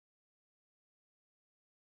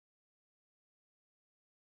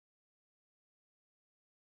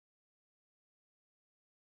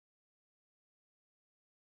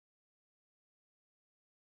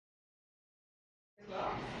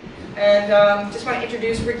And just want to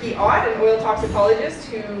introduce Riki Ott, an oil toxicologist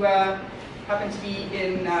who happened to be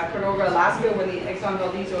in Cordova, Alaska when the Exxon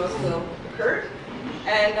Valdez oil spill occurred.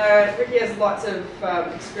 And Riki has lots of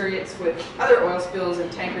experience with other oil spills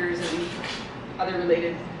and tankers and other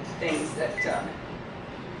related things that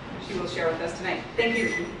she will share with us tonight. Thank you,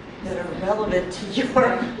 Riki. That are relevant to your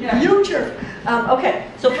future. Okay,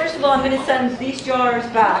 so first of all, I'm going to send these jars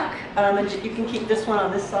back, and you can keep this one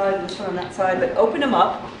on this side and this one on that side, but open them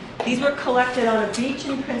up. These were collected on a beach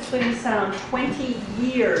in Prince William Sound 20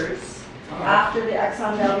 years after the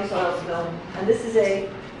Exxon Valdez oil spill, and this is a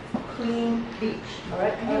clean beach. All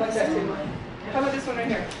right. I like that too. How about this one right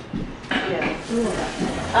here? Yeah.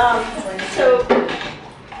 So.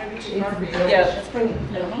 Yeah, let's bring it.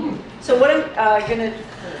 So what I'm going to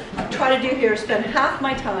try to do here is spend half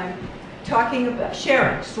my time talking about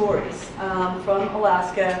sharing stories from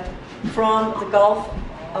Alaska, from the Gulf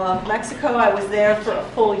of Mexico. I was there for a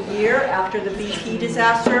full year after the BP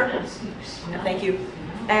disaster. Thank you.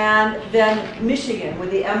 And then Michigan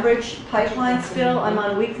with the Enbridge pipeline spill. I'm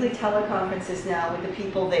on weekly teleconferences now with the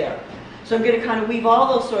people there. So I'm going to kind of weave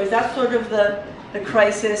all those stories. That's sort of the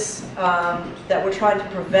crisis that we're trying to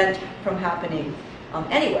prevent from happening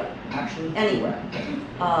anywhere, actually anywhere.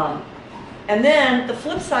 And then the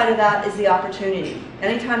flip side of that is the opportunity.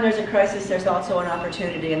 Anytime there's a crisis, there's also an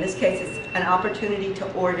opportunity. In this case, it's an opportunity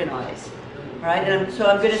to organize, right? And so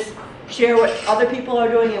I'm going to share what other people are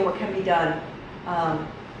doing and what can be done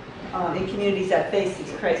in communities that face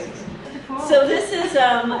these crises. So this is,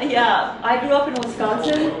 I grew up in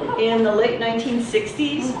Wisconsin in the late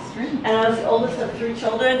 1960s, and I was the oldest of 3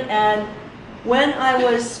 children, and when I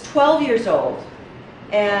was 12 years old,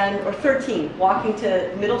 or 13, walking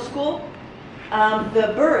to middle school,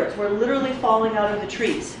 the birds were literally falling out of the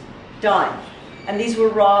trees, dying, and these were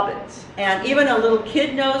robins. And even a little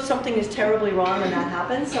kid knows something is terribly wrong when that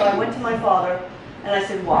happens, so I went to my father, and I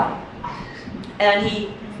said, why? And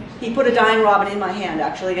he put a dying robin in my hand,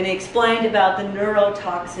 actually, and he explained about the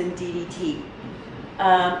neurotoxin DDT.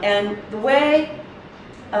 And the way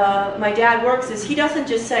my dad works is he doesn't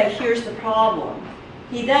just say, here's the problem.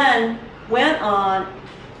 He then went on,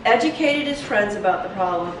 educated his friends about the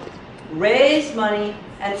problem, raised money,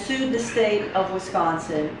 and sued the state of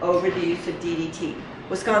Wisconsin over the use of DDT.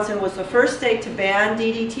 Wisconsin was the first state to ban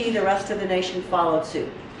DDT. The rest of the nation followed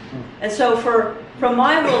suit. And so from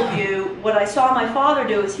my worldview, what I saw my father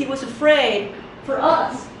do is he was afraid for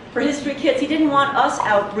us, for his 3 kids. He didn't want us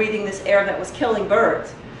out breathing this air that was killing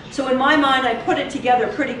birds. So in my mind, I put it together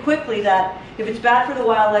pretty quickly that if it's bad for the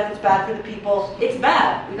wildlife, it's bad for the people, it's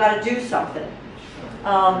bad. We got to do something.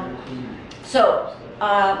 I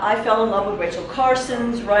fell in love with Rachel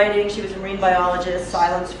Carson's writing. She was a marine biologist,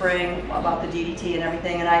 Silent Spring, about the DDT and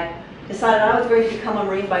everything. And I decided I was going to become a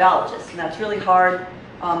marine biologist. And that's really hard.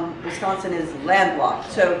 Wisconsin is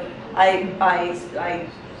landlocked, so I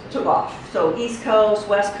took off. So East Coast,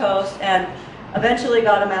 West Coast, and eventually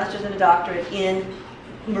got a master's and a doctorate in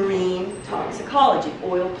marine toxicology,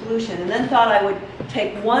 oil pollution, and then thought I would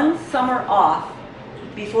take 1 summer off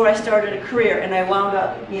before I started a career, and I wound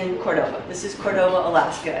up in Cordova. This is Cordova,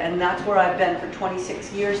 Alaska, and that's where I've been for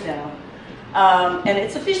 26 years now. And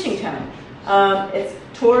it's a fishing town. It's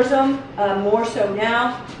tourism, more so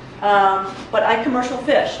now. But I commercial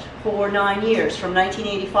fished for 9 years, from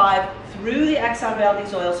 1985 through the Exxon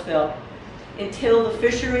Valdez oil spill until the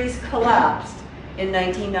fisheries collapsed in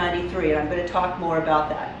 1993, and I'm going to talk more about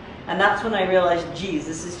that. And that's when I realized, geez,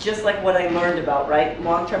 this is just like what I learned about, right?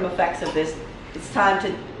 Long-term effects of this. It's time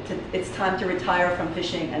to retire from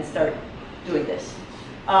fishing and start doing this.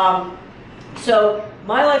 So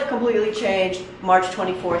my life completely changed March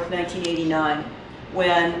 24th, 1989.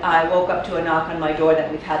 When I woke up to a knock on my door that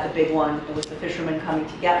we've had the big one. It was the fishermen coming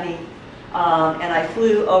to get me. And I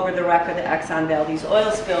flew over the wreck of the Exxon Valdez oil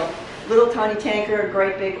spill. Little tiny tanker,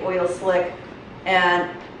 great big oil slick. And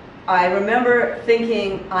I remember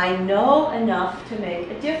thinking, I know enough to make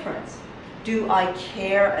a difference. Do I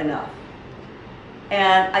care enough?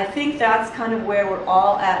 And I think that's kind of where we're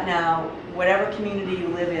all at now, whatever community you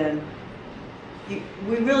live in.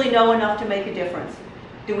 We really know enough to make a difference.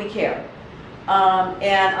 Do we care?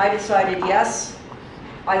 And I decided, yes.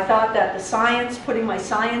 I thought that the science, putting my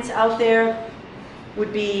science out there,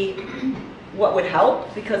 would be what would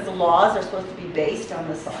help, because the laws are supposed to be based on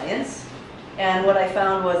the science. And what I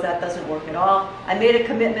found was that doesn't work at all. I made a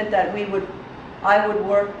commitment that I would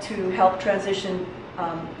work to help transition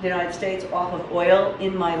the United States off of oil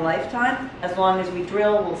in my lifetime. As long as we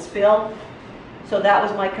drill, we'll spill. So that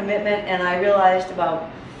was my commitment, and I realized about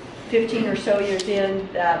 15 or so years in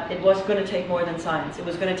that it wasn't going to take more than science. It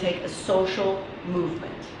was going to take a social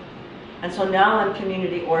movement. And so now I'm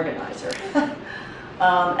community organizer,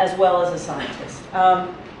 as well as a scientist.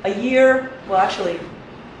 A year, well actually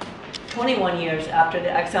 21 years after the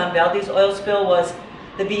Exxon Valdez oil spill was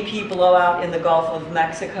the BP blowout in the Gulf of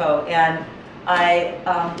Mexico. And I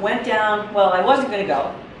went down, well, I wasn't going to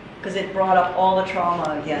go because it brought up all the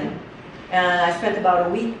trauma again. And I spent about a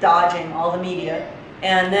week dodging all the media.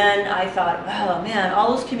 And then I thought, oh man,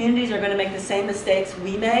 all those communities are going to make the same mistakes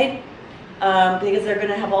we made because they're going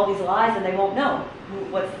to have all these lies and they won't know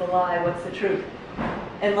what's the lie, what's the truth,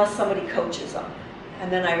 unless somebody coaches them.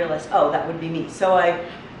 And then I realized, oh, that would be me. So I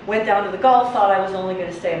went down to the Gulf, thought I was only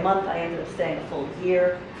going to stay a month. I ended up staying a full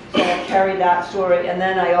year. So I carried that story. And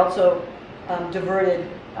then I also diverted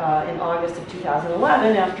in August of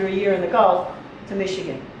 2011, after a year in the Gulf, to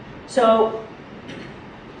Michigan. So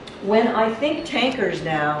when I think tankers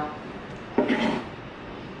now,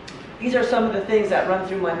 these are some of the things that run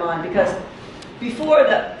through my mind, because before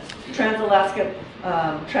the Trans-Alaska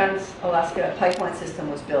pipeline system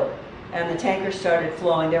was built and the tankers started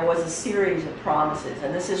flowing, there was a series of promises.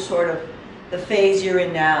 And this is sort of the phase you're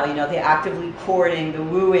in now, you know, the actively courting, the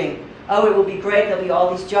wooing. Oh, it will be great, there'll be all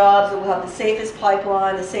these jobs, we'll have the safest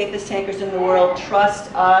pipeline, the safest tankers in the world,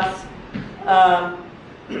 trust us.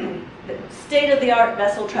 The state-of-the-art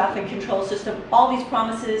vessel traffic control system, all these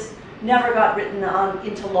promises never got written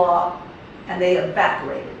into law, and they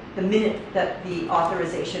evaporated the minute that the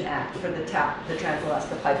Authorization Act for the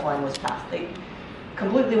Trans-Alaska pipeline was passed. They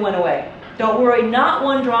completely went away. Don't worry, not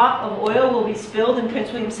one drop of oil will be spilled in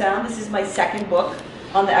Prince William Sound. This is my second book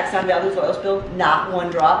on the Exxon Valdez oil spill, not one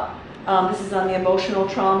drop. This is on the emotional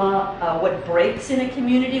trauma, what breaks in a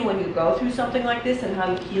community when you go through something like this and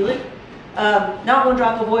how you heal it. Not one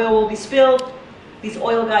drop of oil will be spilled. These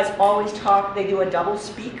oil guys always talk, they do a double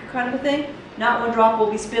speak kind of a thing. Not one drop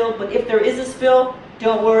will be spilled, but if there is a spill,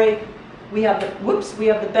 don't worry. We have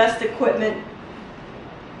the best equipment,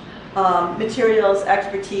 materials,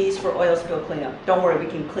 expertise for oil spill cleanup. Don't worry, we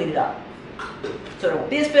can clean it up. So there won't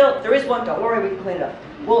be a spill. If there is one, don't worry, we can clean it up.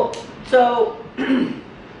 Well, so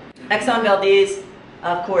Exxon Valdez,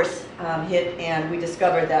 of course, hit, and we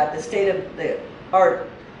discovered that the state of the art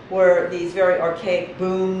were these very archaic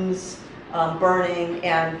booms, burning,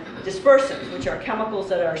 and dispersants, which are chemicals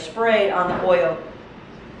that are sprayed on the oil,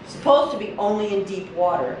 supposed to be only in deep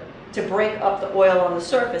water, to break up the oil on the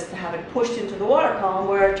surface, to have it pushed into the water column,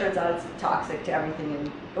 where it turns out it's toxic to everything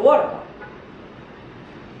in the water column.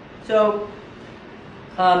 So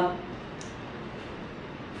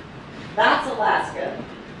that's Alaska.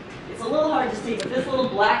 It's a little hard to see, but this little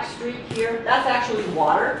black streak here, that's actually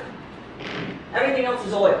water. Everything else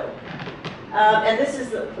is oil. And this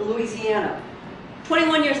is Louisiana.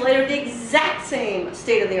 21 years later, the exact same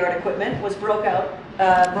state-of-the-art equipment was broken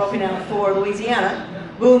out for Louisiana.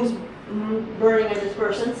 Booms, burning and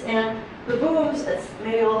dispersants. And the booms, it's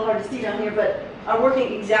maybe a little hard to see down here, but are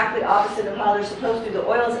working exactly opposite of how they're supposed to. The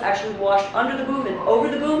oil is actually washed under the boom and over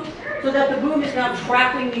the boom, so that the boom is now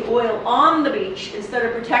trapping the oil on the beach instead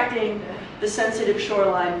of protecting the sensitive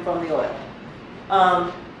shoreline from the oil.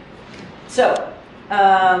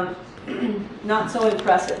 Not so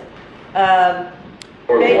impressive.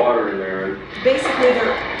 Water in there. Basically,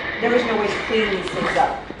 there is no way to clean these things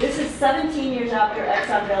up. This is 17 years after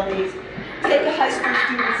Exxon Valdez. Take the high school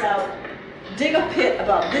students out, dig a pit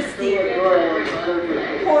about this deep,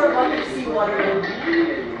 pour a bucket of seawater in,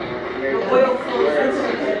 the oil flows into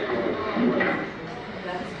the pit.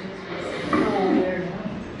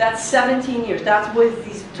 That's 17 years. That's with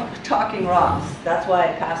these talking rocks. That's why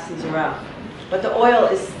I pass these around. But the oil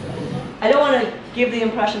is, I don't want to give the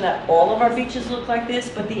impression that all of our beaches look like this,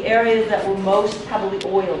 but the areas that were most heavily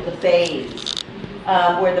oiled, the bays,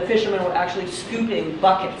 where the fishermen were actually scooping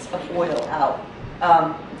buckets of oil out.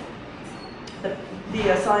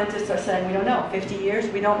 The scientists are saying, we don't know, 50 years,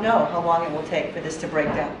 we don't know how long it will take for this to break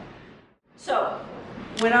down. So,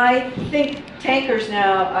 when I think tankers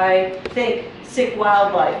now, I think sick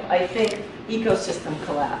wildlife, I think ecosystem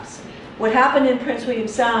collapse. What happened in Prince William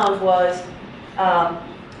Sound was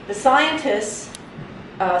the scientists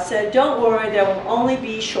said, don't worry, there will only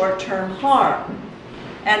be short-term harm.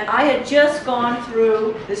 And I had just gone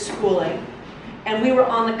through this schooling, and we were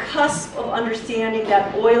on the cusp of understanding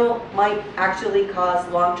that oil might actually cause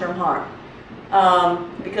long-term harm.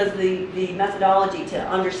 Because the methodology to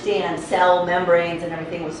understand cell membranes and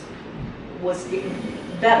everything was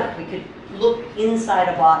better. We could look inside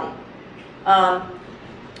a body.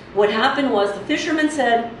 What happened was the fishermen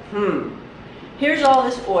said, here's all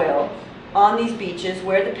this oil on these beaches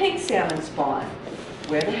where the pink salmon spawn,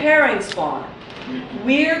 where the herring spawn.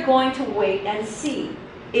 We're going to wait and see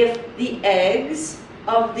if the eggs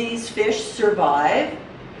of these fish survive,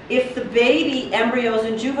 if the baby embryos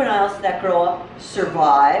and juveniles that grow up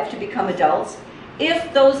survive to become adults,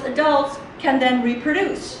 if those adults can then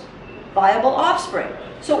reproduce viable offspring.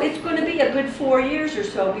 So it's going to be a good 4 years or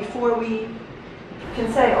so before we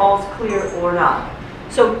can say all's clear or not.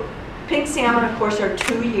 So pink salmon, of course, are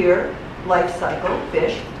 2-year life cycle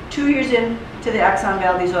fish. 2 years into the Exxon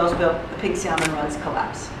Valdez oil spill, the pink salmon runs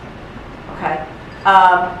collapse. Okay?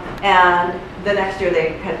 And the next year they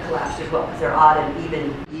had collapsed as well because they're odd and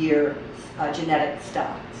even year genetic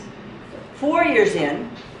stocks. 4 years in,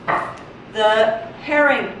 the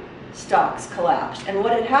herring stocks collapsed. And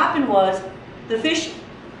what had happened was the fish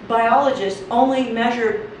biologists only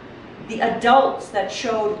measured the adults that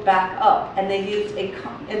showed back up, and they used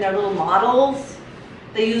in their little models,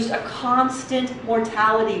 they used a constant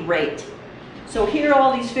mortality rate. So here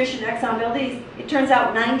all these fish in Exxon Valdez, it turns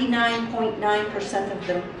out 99.9% of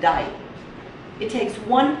them died. It takes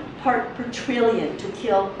 1 part per trillion to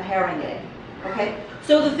kill a herring egg. Okay?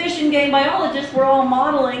 So the fish and game biologists were all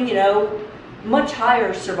modeling, you know, much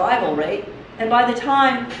higher survival rate, and by the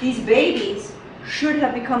time these babies should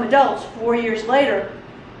have become adults 4 years later,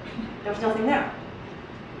 there was nothing there.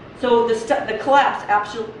 So the collapse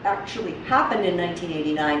actually happened in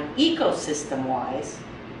 1989 ecosystem-wise,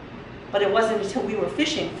 but it wasn't until we were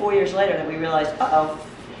fishing 4 years later that we realized, uh-oh.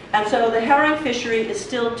 And so the herring fishery is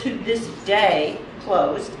still to this day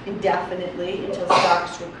closed indefinitely until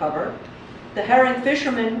stocks recover. The herring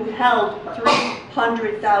fishermen who held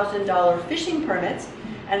 $300,000 fishing permits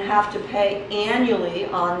and have to pay annually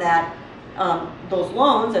on that those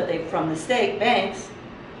loans that they from the state banks,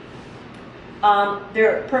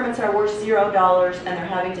 their permits are worth $0, and they're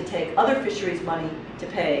having to take other fisheries money to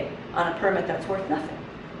pay on a permit that's worth nothing.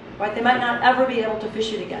 Right? They might not ever be able to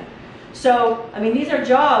fish it again. So, I mean, these are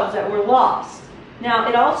jobs that were lost. Now,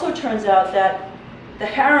 it also turns out that the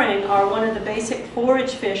herring are one of the basic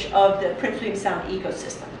forage fish of the Prince William Sound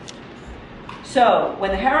ecosystem. So,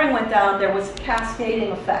 when the herring went down, there was a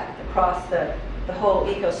cascading effect across the whole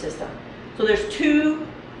ecosystem. So there's 2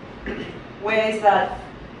 ways that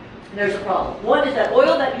there's a problem. One is that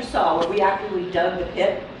oil that you saw, where we actually dug the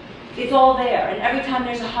pit, it's all there. And every time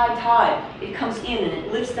there's a high tide, it comes in and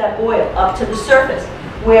it lifts that oil up to the surface,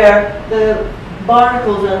 where the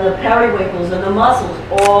barnacles and the periwinkles and the mussels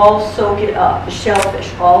all soak it up. The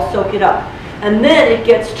shellfish all soak it up. And then it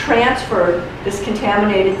gets transferred, this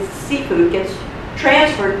contaminated seafood gets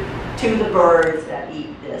transferred to the birds that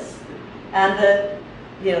eat this. And the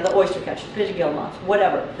oyster catchers, pigeon gill moths,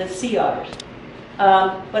 whatever, the sea otters.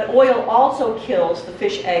 But oil also kills the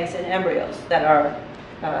fish eggs and embryos that are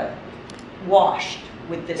washed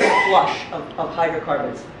with this flush of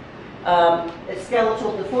hydrocarbons.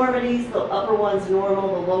 Skeletal deformities, the upper one's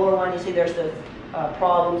normal, the lower one, you see there's the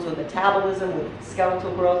problems with metabolism, with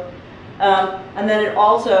skeletal growth. And then it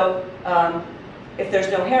also, if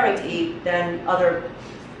there's no herring to eat, then other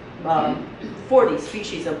 40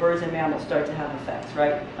 species of birds and mammals start to have effects,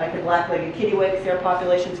 right? Like the black-legged kittiwakes, their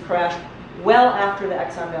populations crashed well after the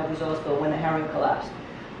Exxon Valdez oil spill when the herring collapsed.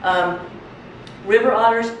 River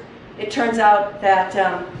otters, it turns out that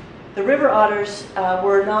the river otters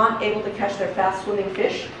were not able to catch their fast-swimming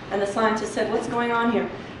fish, and the scientists said, what's going on here?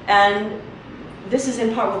 And this is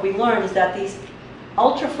in part what we learned, is that these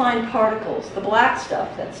ultrafine particles, the black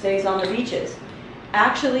stuff that stays on the beaches,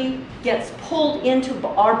 actually gets pulled into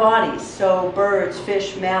our bodies, so birds,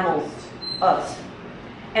 fish, mammals, us,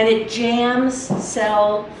 and it jams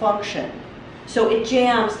cell function. So it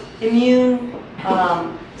jams immune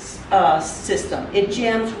system. It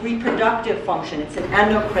jams reproductive function. It's an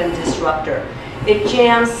endocrine disruptor. It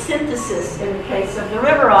jams synthesis, in the case of the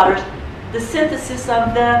river otters, the synthesis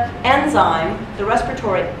of the enzyme, the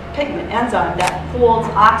respiratory pigment enzyme that holds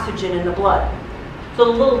oxygen in the blood. So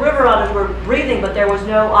the little river otters were breathing, but there was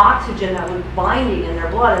no oxygen that was binding in their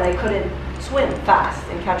blood, and they couldn't swim fast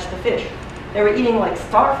and catch the fish. They were eating like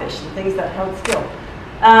starfish and things that held still.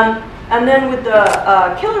 And then with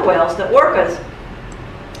the killer whales, the orcas,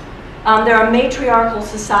 they're a matriarchal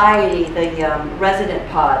society, the resident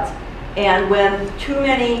pods. And when too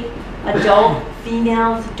many adult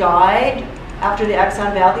females died after the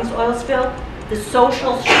Exxon Valdez oil spill, the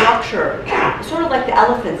social structure, sort of like the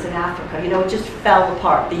elephants in Africa, you know, it just fell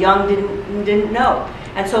apart. The young didn't know.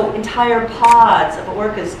 And so entire pods of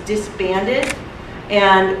orcas disbanded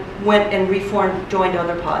and went and reformed, joined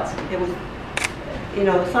other pods. It was, you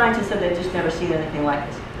know, the scientists said they'd just never seen anything like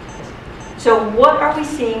this. So what are we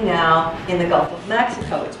seeing now in the Gulf of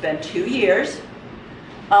Mexico? It's been 2 years.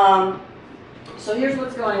 So here's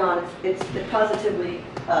what's going on. It's positively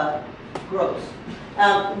gross.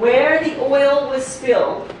 Where the oil was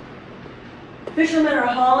spilled, fishermen are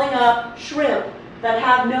hauling up shrimp that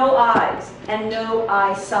have no eyes and no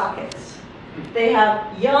eye sockets. They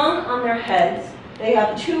have young on their heads. They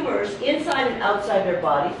have tumors inside and outside their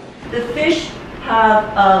body. The fish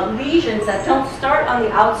have lesions that don't start on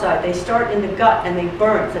the outside. They start in the gut and they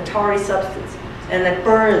burn. It's a tarry substance, and it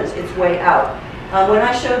burns its way out. When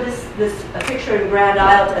I showed this picture in Grand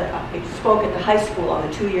Isle, I spoke at the high school on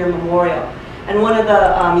the 2-year memorial, and one of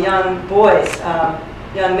the young boys,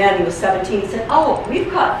 young man, he was 17, said, "Oh, we've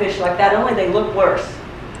caught fish like that, only they look worse."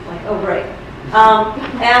 I'm like, oh, great.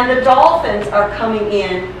 And the dolphins are coming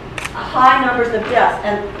in high numbers of deaths,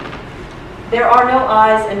 and there are no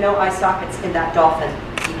eyes and no eye sockets in that dolphin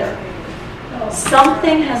either.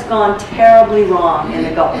 Something has gone terribly wrong in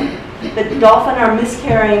the Gulf. The dolphin are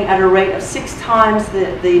miscarrying at a rate of 6 times the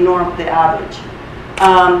average.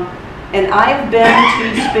 And I've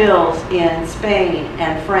been to spills in Spain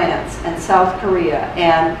and France and South Korea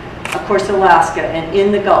and, of course, Alaska and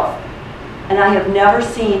in the Gulf. And I have never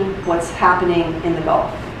seen what's happening in the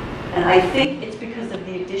Gulf. And I think it's because of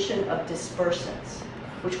the addition of dispersants,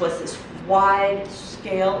 which was this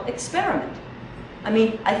wide-scale experiment. I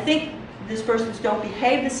mean, I think dispersants don't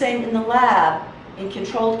behave the same in the lab in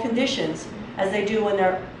controlled conditions as they do when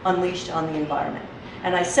they're unleashed on the environment.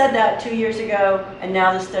 And I said that 2 years ago, and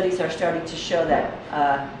now the studies are starting to show that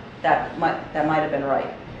that might have been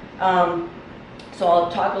right. So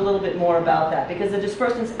I'll talk a little bit more about that, because the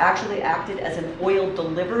dispersants actually acted as an oil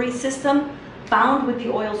delivery system, bound with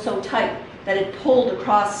the oil so tight that it pulled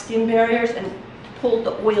across skin barriers and pulled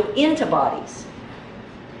the oil into bodies.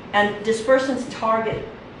 And dispersants target,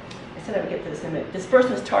 I said I would get to this in a minute,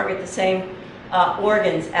 dispersants target the same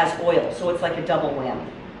organs as oil, so it's like a double whammy.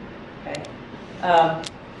 Okay.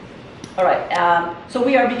 All right, so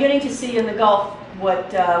we are beginning to see in the Gulf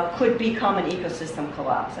what could become an ecosystem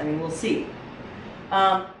collapse. I mean, we'll see.